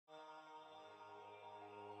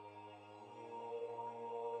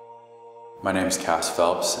My name is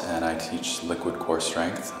Phelps and I teach Liquid Core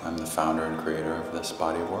Strength. I'm the founder and creator of this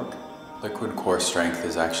body of work. Liquid Core Strength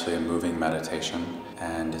is actually a moving meditation,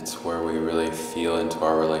 and it's where we really feel into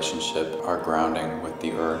our relationship, our grounding with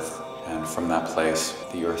the earth. And from that place,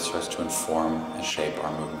 the earth starts to inform and shape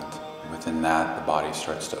our movement. Within that, the body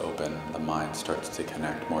starts to open, the mind starts to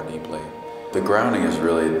connect more deeply. The grounding is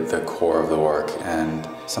really the core of the work, and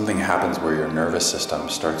something happens where your nervous system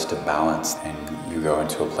starts to balance and you go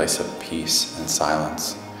into a place of peace and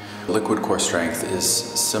silence. Liquid Core Strength is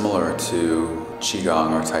similar to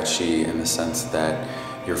Qigong or Tai Chi in the sense that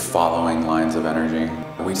you're following lines of energy.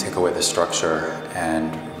 We take away the structure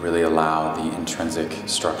and really allow the intrinsic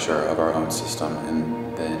structure of our own system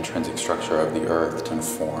and the intrinsic structure of the earth to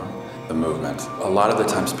inform the movement. A lot of the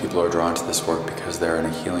times people are drawn to this work because they're in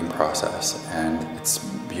a healing process, and it's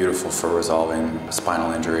beautiful for resolving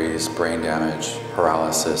spinal injuries, brain damage,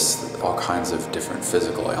 paralysis, all kinds of different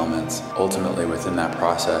physical ailments. Ultimately, within that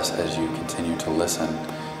process, as you continue to listen,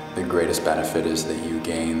 the greatest benefit is that you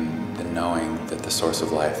gain the knowing that the source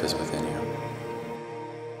of life is within you.